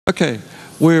Okay,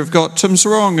 we've got Tim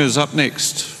Serong is up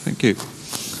next. Thank you.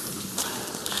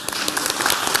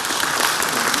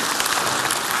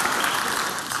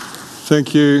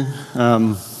 Thank you.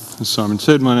 As Simon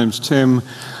said, my name's Tim,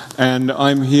 and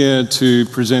I'm here to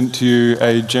present to you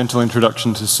a gentle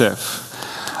introduction to Ceph.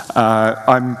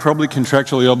 I'm probably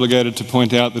contractually obligated to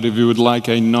point out that if you would like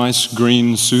a nice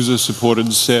green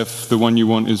SUSE-supported Ceph, the one you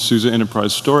want is SUSE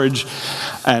Enterprise Storage.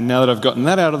 And now that I've gotten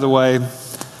that out of the way,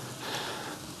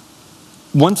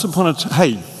 once upon a time,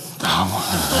 hey.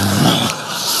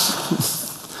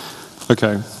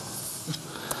 Okay.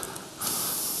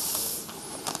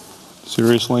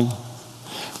 Seriously?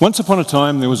 Once upon a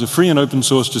time, there was a free and open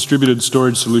source distributed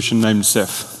storage solution named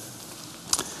Ceph.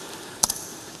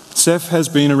 Ceph has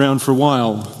been around for a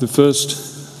while. The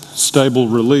first stable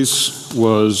release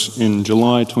was in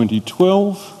July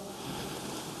 2012.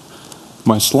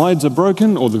 My slides are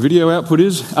broken, or the video output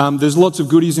is. There's lots of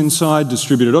goodies inside: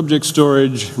 distributed object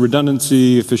storage,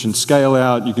 redundancy, efficient scale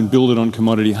out. You can build it on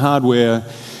commodity hardware.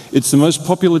 It's the most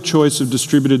popular choice of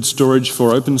distributed storage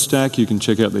for OpenStack. You can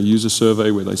check out their user survey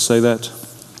where they say that.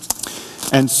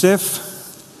 And Ceph,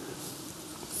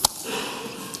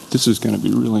 this is going to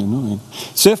be really annoying.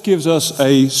 Ceph gives us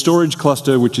a storage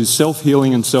cluster which is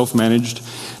self-healing and self-managed.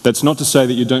 That's not to say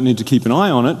that you don't need to keep an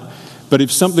eye on it, but if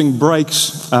something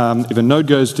breaks, if a node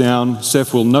goes down,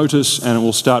 Ceph will notice and it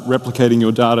will start replicating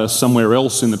your data somewhere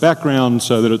else in the background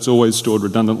so that it's always stored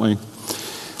redundantly.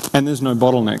 And there's no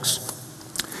bottlenecks.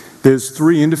 There's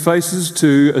 3 interfaces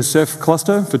to a Ceph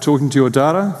cluster for talking to your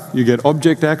data. You get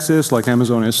object access like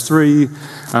Amazon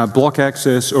S3, block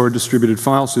access, or a distributed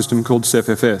file system called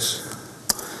CephFS.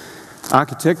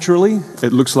 Architecturally,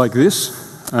 it looks like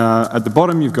this. At the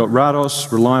bottom, you've got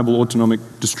Rados, Reliable Autonomic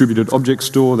Distributed Object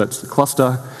Store, that's the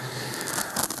cluster.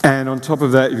 And on top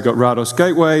of that, you've got Rados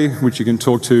Gateway, which you can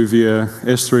talk to via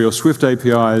S3 or Swift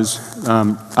APIs,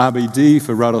 RBD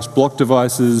for Rados block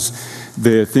devices.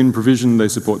 They're thin provisioned, they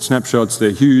support snapshots,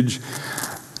 they're huge.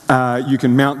 You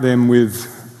can mount them with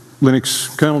Linux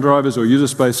kernel drivers or user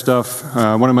space stuff.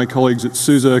 One of my colleagues at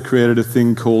SUSE created a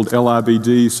thing called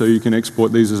LRBD, so you can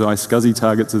export these as iSCSI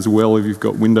targets as well if you've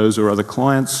got Windows or other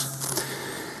clients.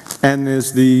 And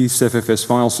there's the CephFS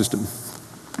file system.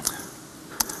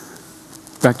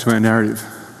 Back to our narrative.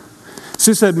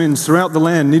 Sysadmins throughout the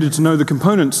land needed to know the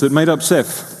components that made up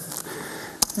Ceph.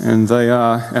 And they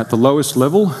are, at the lowest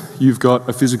level, you've got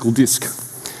a physical disk.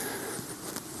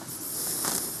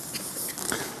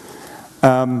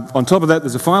 On top of that,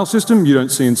 there's a file system. You don't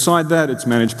see inside that. It's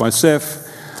managed by Ceph.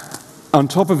 On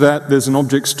top of that, there's an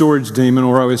object storage daemon,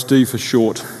 or OSD for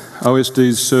short.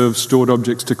 OSDs serve stored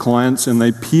objects to clients, and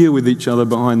they peer with each other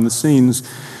behind the scenes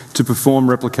to perform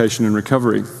replication and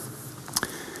recovery.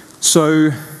 So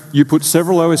you put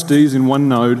several OSDs in one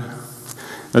node.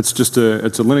 It's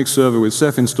a Linux server with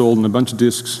Ceph installed and a bunch of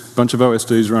disks, a bunch of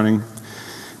OSDs running.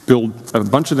 Build a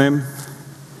bunch of them,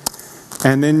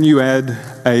 and then you add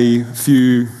a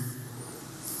few.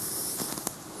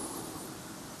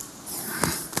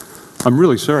 I'm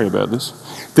really sorry about this.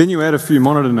 Then you add a few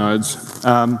monitor nodes,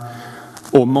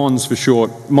 or mons for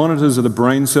short. Monitors are the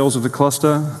brain cells of the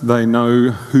cluster. They know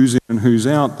who's in and who's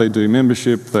out. They do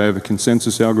membership. They have a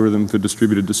consensus algorithm for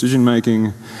distributed decision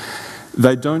making.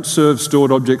 They don't serve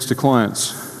stored objects to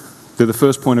clients. They're the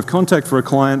first point of contact for a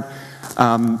client,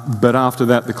 but after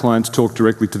that, the clients talk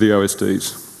directly to the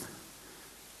OSDs.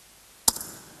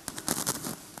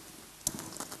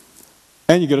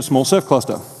 And you get a small Ceph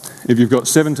cluster. If you've got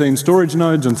 17 storage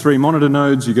nodes and 3 monitor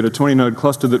nodes, you get a 20-node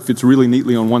cluster that fits really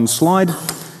neatly on one slide,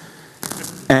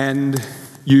 and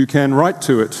you can write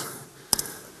to it.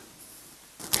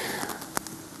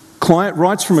 Client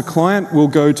writes from a client will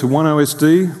go to one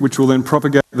OSD, which will then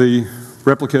propagate the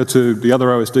replica to the other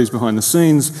OSDs behind the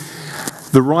scenes.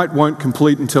 The write won't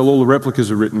complete until all the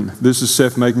replicas are written. This is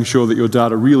Ceph making sure that your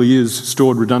data really is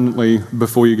stored redundantly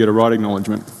before you get a write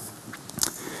acknowledgement.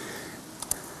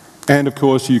 And of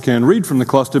course, you can read from the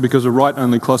cluster because a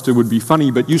write-only cluster would be funny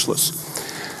but useless.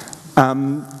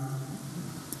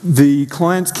 The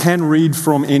clients can read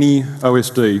from any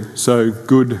OSD, so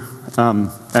good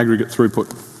aggregate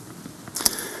throughput.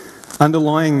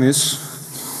 Underlying this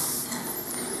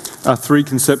are 3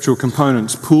 conceptual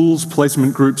components: pools,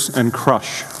 placement groups, and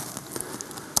crush.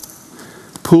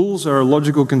 Pools are a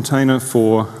logical container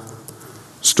for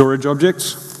storage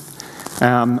objects,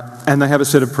 and they have a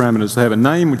set of parameters. They have a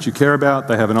name, which you care about.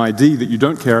 They have an ID that you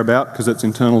don't care about, because that's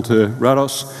internal to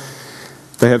Rados.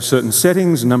 They have certain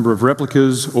settings, a number of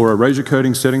replicas, or erasure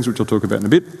coding settings, which I'll talk about in a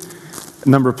bit, a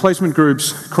number of placement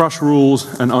groups, crush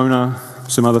rules, an owner,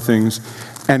 some other things.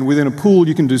 And within a pool,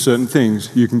 you can do certain things.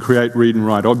 You can create read and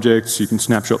write objects. You can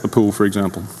snapshot the pool, for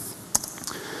example.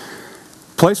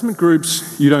 Placement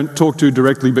groups you don't talk to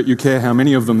directly, but you care how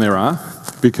many of them there are,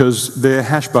 because they're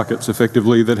hash buckets,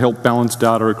 effectively, that help balance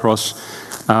data across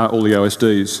all the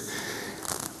OSDs.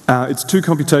 It's too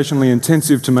computationally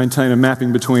intensive to maintain a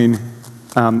mapping between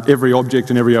every object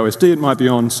and every OSD it might be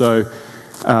on, so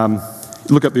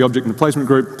look up the object in the placement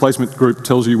group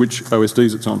tells you which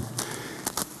OSDs it's on.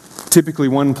 Typically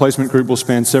one placement group will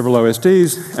span several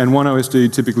OSDs, and one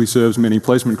OSD typically serves many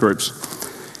placement groups.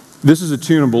 This is a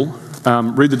tunable.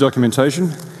 Read the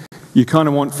documentation. You kind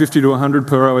of want 50 to 100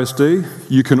 per OSD.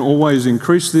 You can always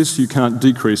increase this, you can't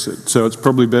decrease it, so it's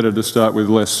probably better to start with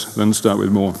less than start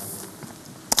with more.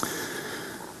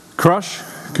 Crush,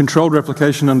 controlled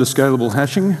replication under scalable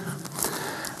hashing.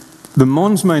 The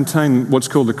Mons maintain what's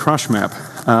called the crush map,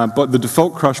 but the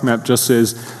default crush map just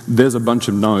says there's a bunch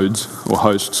of nodes or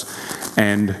hosts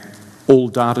and all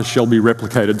data shall be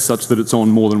replicated such that it's on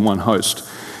more than one host.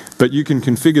 But you can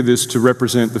configure this to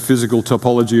represent the physical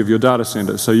topology of your data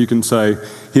center. So you can say,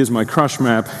 here's my crush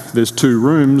map, there's 2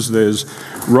 rooms, there's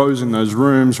rows in those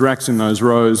rooms, racks in those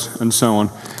rows, and so on.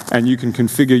 And you can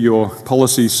configure your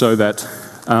policy so that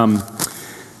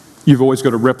you've always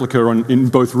got a replica in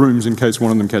both rooms in case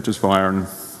one of them catches fire and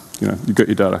you've got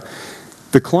your data.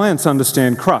 The clients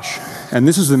understand crush, and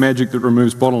this is the magic that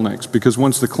removes bottlenecks, because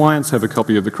once the clients have a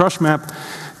copy of the crush map,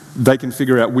 they can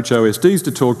figure out which OSDs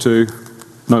to talk to,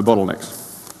 no bottlenecks.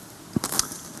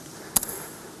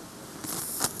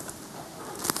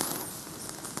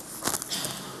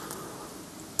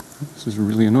 This is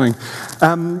really annoying.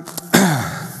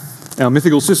 Our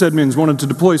mythical sysadmins wanted to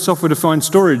deploy software-defined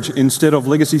storage instead of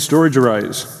legacy storage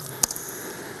arrays.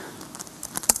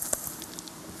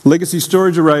 Legacy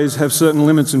storage arrays have certain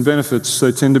limits and benefits.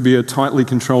 They tend to be a tightly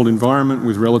controlled environment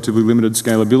with relatively limited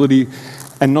scalability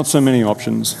and not so many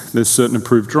options. There's certain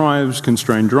approved drives,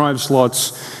 constrained drive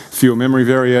slots, fewer memory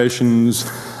variations,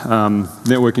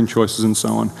 networking choices, and so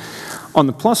on. On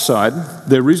the plus side,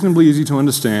 they're reasonably easy to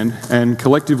understand, and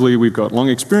collectively we've got long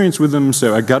experience with them,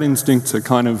 so our gut instincts are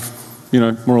kind of,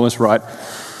 more or less right,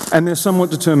 and they're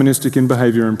somewhat deterministic in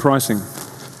behavior and pricing.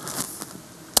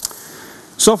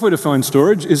 Software-defined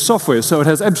storage is software, so it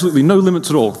has absolutely no limits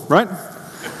at all, right?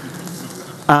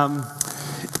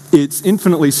 It's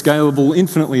infinitely scalable,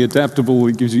 infinitely adaptable,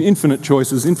 it gives you infinite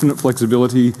choices, infinite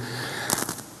flexibility,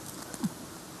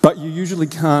 but you usually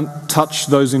can't touch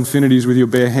those infinities with your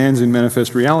bare hands in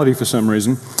manifest reality for some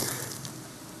reason.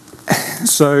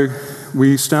 So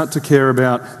we start to care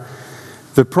about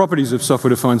the properties of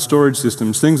software-defined storage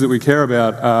systems. Things that we care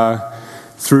about are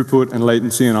throughput and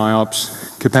latency and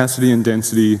IOPS, capacity and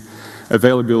density,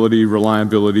 availability,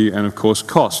 reliability, and of course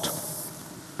cost.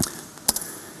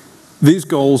 These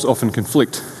goals often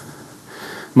conflict.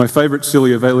 My favorite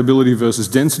silly availability versus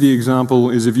density example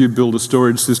is if you build a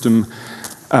storage system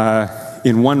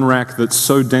in one rack that's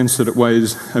so dense that it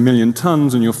weighs 1 million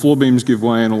tons and your floor beams give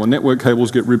way and all the network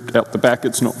cables get ripped out the back,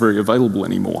 it's not very available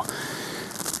anymore.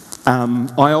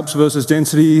 IOPS versus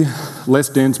density, less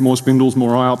dense, more spindles,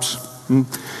 more IOPS,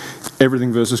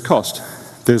 everything versus cost.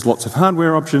 There's lots of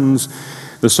hardware options,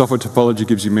 the software topology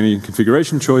gives you many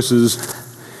configuration choices,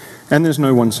 and there's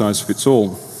no one size fits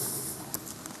all.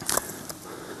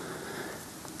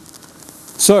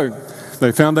 So,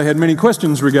 they found they had many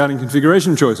questions regarding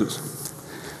configuration choices.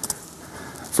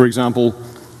 For example,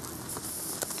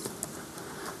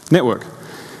 network.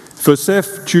 For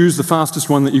Ceph, choose the fastest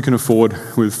one that you can afford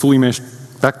with fully meshed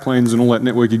backplanes and all that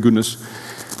networky goodness.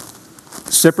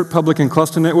 Separate public and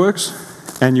cluster networks,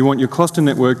 and you want your cluster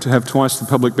network to have twice the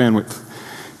public bandwidth,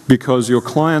 because your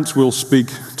clients will speak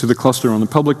to the cluster on the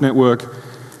public network,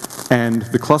 and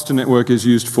the cluster network is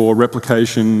used for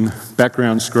replication,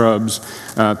 background scrubs,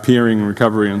 peering,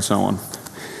 recovery, and so on.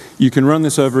 You can run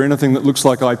this over anything that looks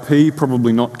like IP,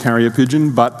 probably not carrier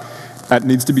pigeon, but it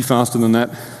needs to be faster than that.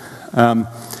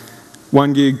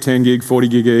 1 gig, 10 gig, 40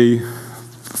 gig E,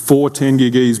 4 10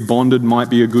 gig E's bonded might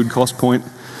be a good cost point.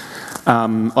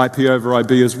 IP over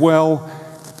IB as well.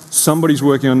 Somebody's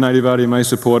working on native RDMA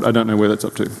support, I don't know where that's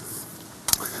up to.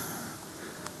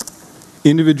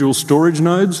 Individual storage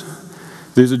nodes,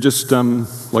 these are just,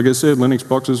 like I said, Linux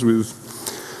boxes with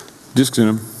disks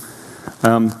in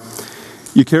them.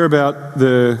 You care about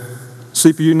the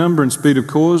CPU number and speed of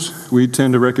cores. We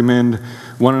tend to recommend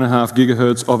 1.5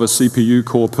 gigahertz of a CPU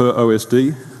core per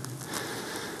OSD.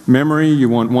 Memory, you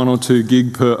want 1 or 2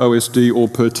 gig per OSD or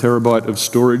per terabyte of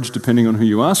storage, depending on who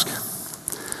you ask.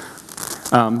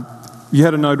 You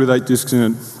had a node with 8 disks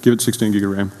in it, give it 16 gig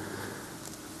of RAM.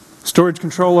 Storage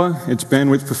controller, its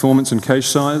bandwidth, performance, and cache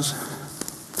size.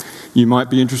 You might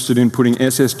be interested in putting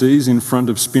SSDs in front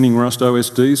of spinning Rust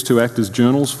OSDs to act as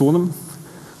journals for them,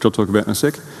 which I'll talk about in a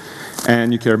sec.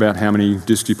 And you care about how many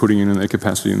disks you're putting in and their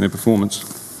capacity and their performance.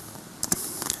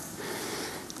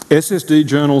 SSD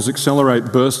journals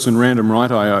accelerate bursts and random write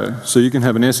I/O, so you can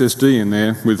have an SSD in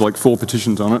there with like 4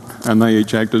 partitions on it, and they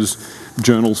each act as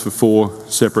journals for 4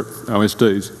 separate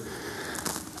OSDs.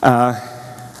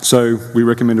 So we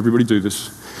recommend everybody do this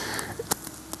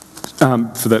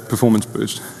for that performance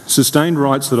boost. Sustained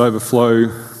writes that overflow,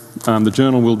 the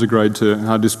journal will degrade to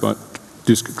hard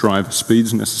disk drive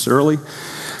speeds necessarily.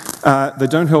 They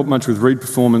don't help much with read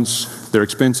performance. They're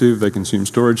expensive, they consume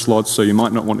storage slots, so you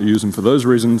might not want to use them for those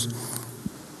reasons.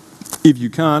 If you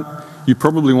can't, you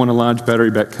probably want a large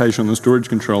battery back cache on the storage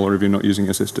controller if you're not using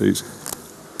SSDs.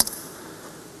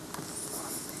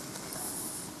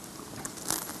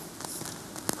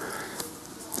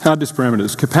 Hard disk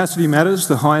parameters. Capacity matters.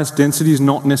 The highest density is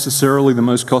not necessarily the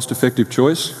most cost-effective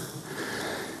choice.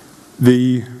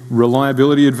 The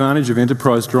reliability advantage of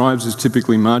enterprise drives is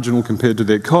typically marginal compared to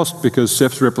their cost because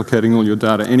Ceph's replicating all your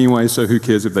data anyway, so who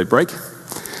cares if they break?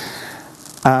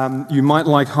 You might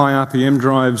like high RPM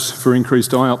drives for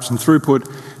increased IOPS and throughput,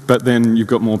 but then you've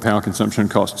got more power consumption and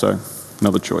cost, so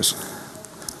another choice.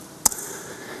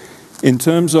 In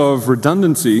terms of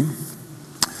redundancy,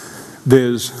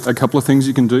 there's a couple of things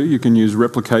you can do. You can use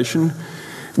replication,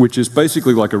 which is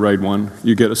basically like a RAID 1.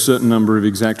 You get a certain number of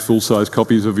exact full-size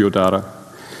copies of your data.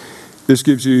 This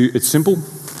gives you, it's simple,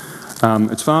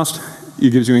 it's fast, it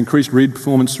gives you increased read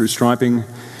performance through striping.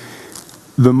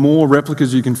 The more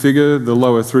replicas you configure, the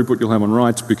lower throughput you'll have on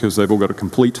writes because they've all got to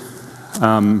complete.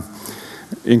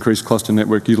 Increased cluster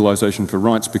network utilization for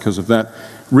writes because of that.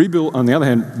 Rebuild, on the other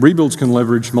hand, rebuilds can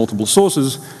leverage multiple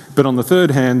sources, but on the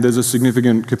third hand, there's a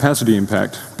significant capacity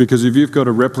impact because if you've got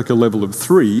a replica level of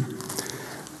 3,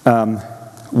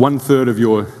 1/3 of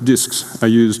your disks are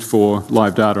used for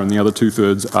live data and the other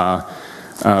 2/3 are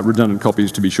redundant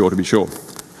copies to be sure.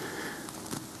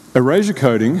 Erasure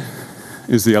coding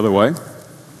is the other way.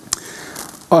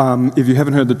 If you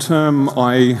haven't heard the term,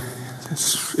 I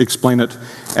explain it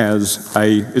as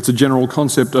it's a general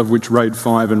concept of which RAID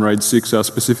 5 and RAID 6 are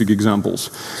specific examples.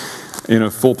 In a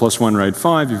 4+1 RAID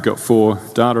 5, you've got 4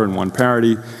 data and 1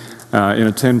 parity. In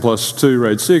a 10+2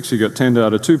 RAID 6, you've got 10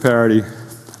 data, 2 parity.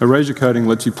 Erasure coding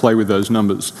lets you play with those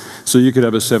numbers. So you could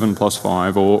have a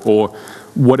 7+5 or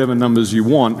whatever numbers you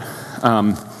want,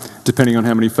 depending on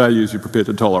how many failures you're prepared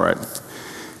to tolerate.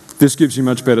 This gives you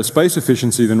much better space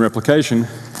efficiency than replication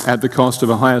at the cost of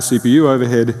a higher CPU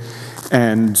overhead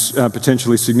and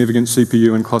potentially significant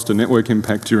CPU and cluster network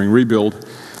impact during rebuild.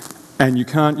 And you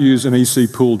can't use an EC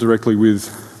pool directly with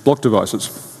block devices.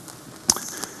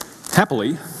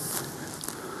 Happily,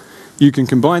 you can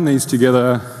combine these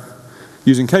together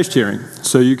using cache tiering.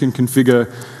 So you can configure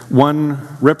one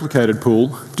replicated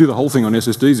pool, do the whole thing on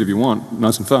SSDs if you want,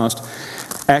 nice and fast,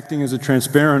 acting as a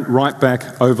transparent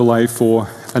write-back overlay for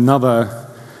another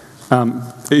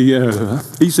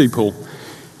EC pool.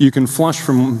 You can flush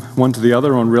from one to the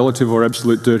other on relative or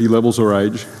absolute dirty levels or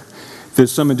age.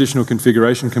 There's some additional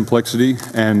configuration complexity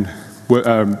and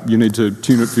you need to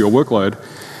tune it for your workload.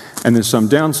 And there's some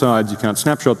downsides, you can't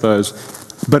snapshot those.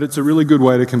 But it's a really good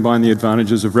way to combine the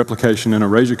advantages of replication and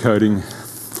erasure coding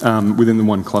within the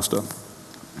one cluster.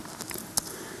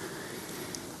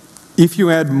 If you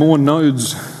add more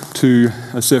nodes to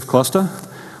a Ceph cluster,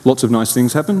 lots of nice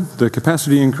things happen. The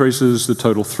capacity increases, the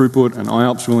total throughput and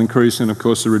IOPS will increase, and of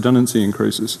course the redundancy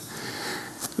increases.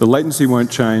 The latency won't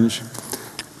change.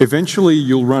 Eventually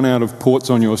you'll run out of ports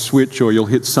on your switch or you'll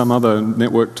hit some other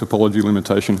network topology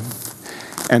limitation.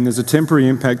 And there's a temporary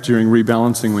impact during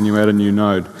rebalancing when you add a new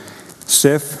node.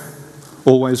 Ceph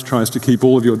always tries to keep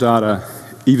all of your data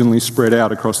evenly spread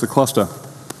out across the cluster.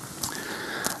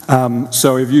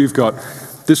 So if you've got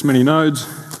this many nodes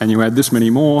and you add this many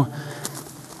more,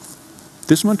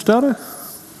 this much data,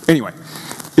 anyway,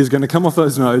 is going to come off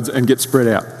those nodes and get spread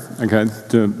out, okay,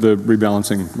 to the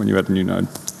rebalancing when you add a new node.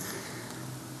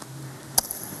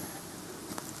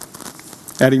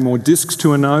 Adding more disks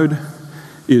to a node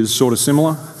is sort of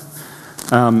similar.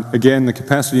 Again, the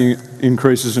capacity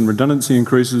increases and redundancy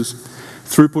increases.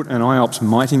 Throughput and IOPS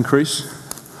might increase,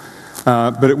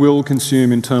 but it will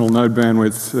consume internal node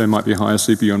bandwidth. There might be higher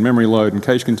CPU and memory load and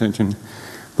cache contention,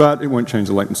 but it won't change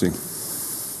the latency.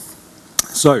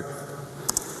 So,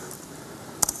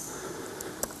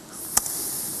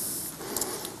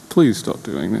 please stop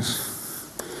doing this.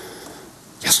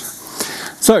 Yes.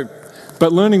 So,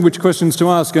 but learning which questions to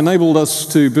ask enabled us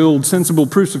to build sensible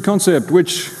proofs of concept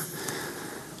which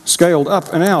scaled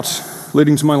up and out,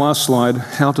 leading to my last slide,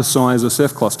 how to size a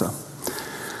Ceph cluster.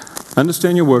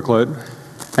 Understand your workload,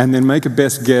 and then make a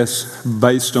best guess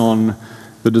based on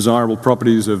the desirable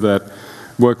properties of that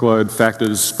workload,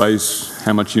 factors, space,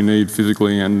 how much you need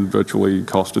physically and virtually,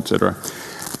 cost, etc.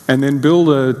 And then build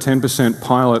a 10%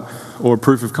 pilot or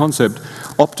proof of concept,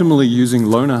 optimally using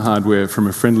loaner hardware from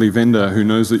a friendly vendor who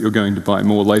knows that you're going to buy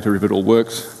more later if it all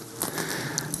works.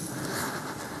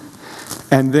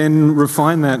 And then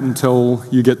refine that until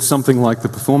you get something like the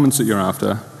performance that you're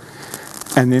after,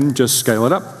 and then just scale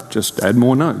it up, just add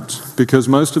more nodes. Because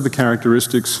most of the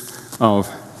characteristics of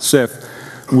Ceph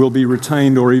will be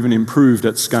retained or even improved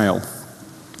at scale.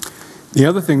 The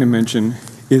other thing to mention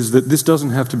is that this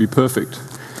doesn't have to be perfect.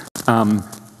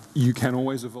 You can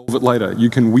always evolve it later. You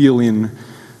can wheel in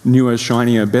newer,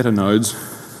 shinier, better nodes,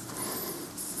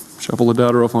 shuffle the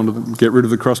data off onto them, get rid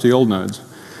of the crusty old nodes,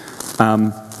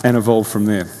 and evolve from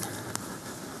there.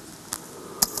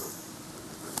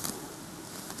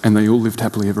 And they all lived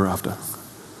happily ever after.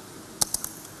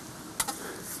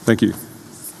 Thank you.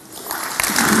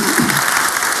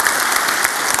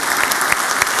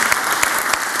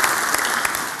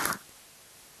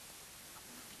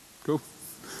 Cool.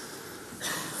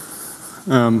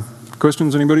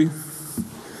 Questions, anybody?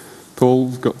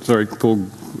 Paul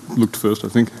looked first, I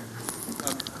think.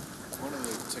 One of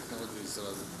the technologies that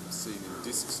I've seen in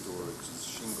disk storage is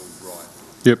shingled write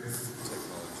Yep.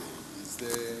 technology. Is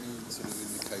there any sort of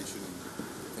indication in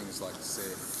things like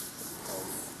Ceph of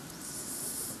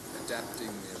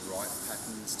adapting their write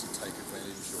patterns to take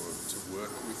advantage or to work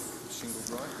with shingled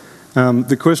write?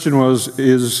 The question was,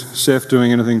 is Ceph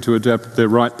doing anything to adapt their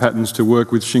write patterns to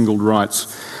work with shingled writes?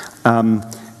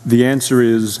 The answer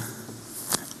is,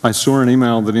 I saw an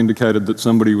email that indicated that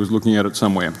somebody was looking at it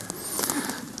somewhere.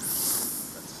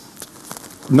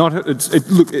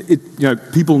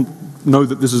 People know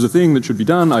that this is a thing that should be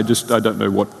done. I don't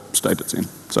know what state it's in.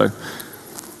 So,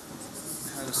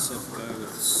 how does Ceph go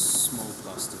with small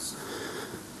clusters?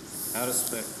 How does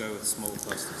Ceph go with small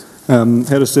clusters? how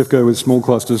does Ceph go with small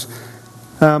clusters?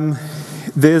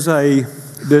 There's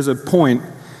a point.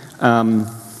 Who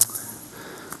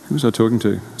was I talking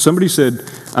to? Somebody said,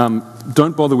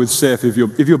 don't bother with Ceph if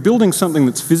you're building something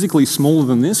that's physically smaller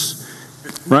than this,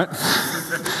 right?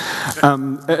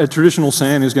 A traditional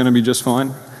SAN is going to be just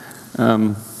fine.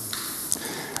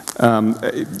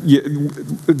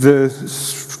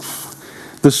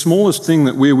 The smallest thing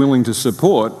that we're willing to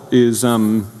support is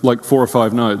like 4 or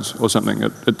 5 nodes or something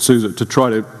at SUSE to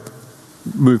try to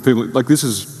move people. Like, this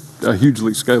is a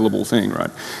hugely scalable thing,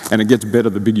 right? And it gets better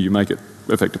the bigger you make it,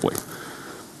 effectively.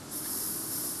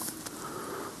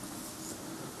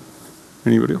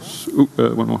 Anybody else? Ooh,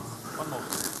 one more. One more.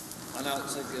 I know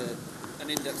it's like an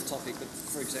in-depth topic, but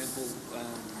for example,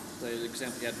 the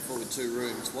example you had before with 2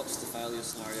 rooms, what's the failure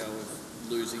scenario of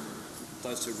losing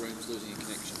those 2 rooms, losing a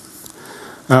connection?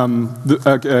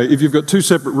 If you've got 2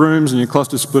 separate rooms and your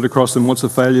cluster's split across them, what's the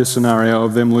failure scenario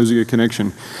of them losing a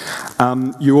connection?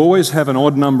 You always have an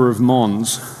odd number of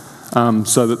mons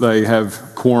so that they have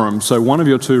quorum. So one of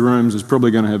your 2 rooms is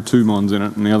probably going to have 2 mons in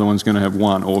it, and the other one's going to have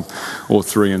 1 or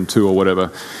 3 and 2 or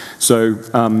whatever. So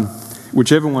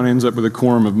whichever one ends up with a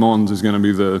quorum of mons is going to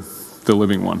be the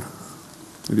living one,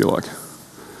 if you like.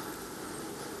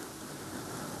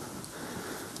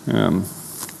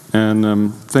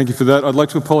 Thank you for that. I'd like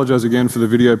to apologize again for the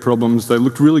video problems. They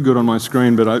looked really good on my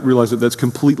screen, but I realize that that's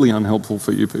completely unhelpful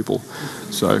for you people.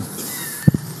 So,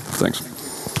 thanks.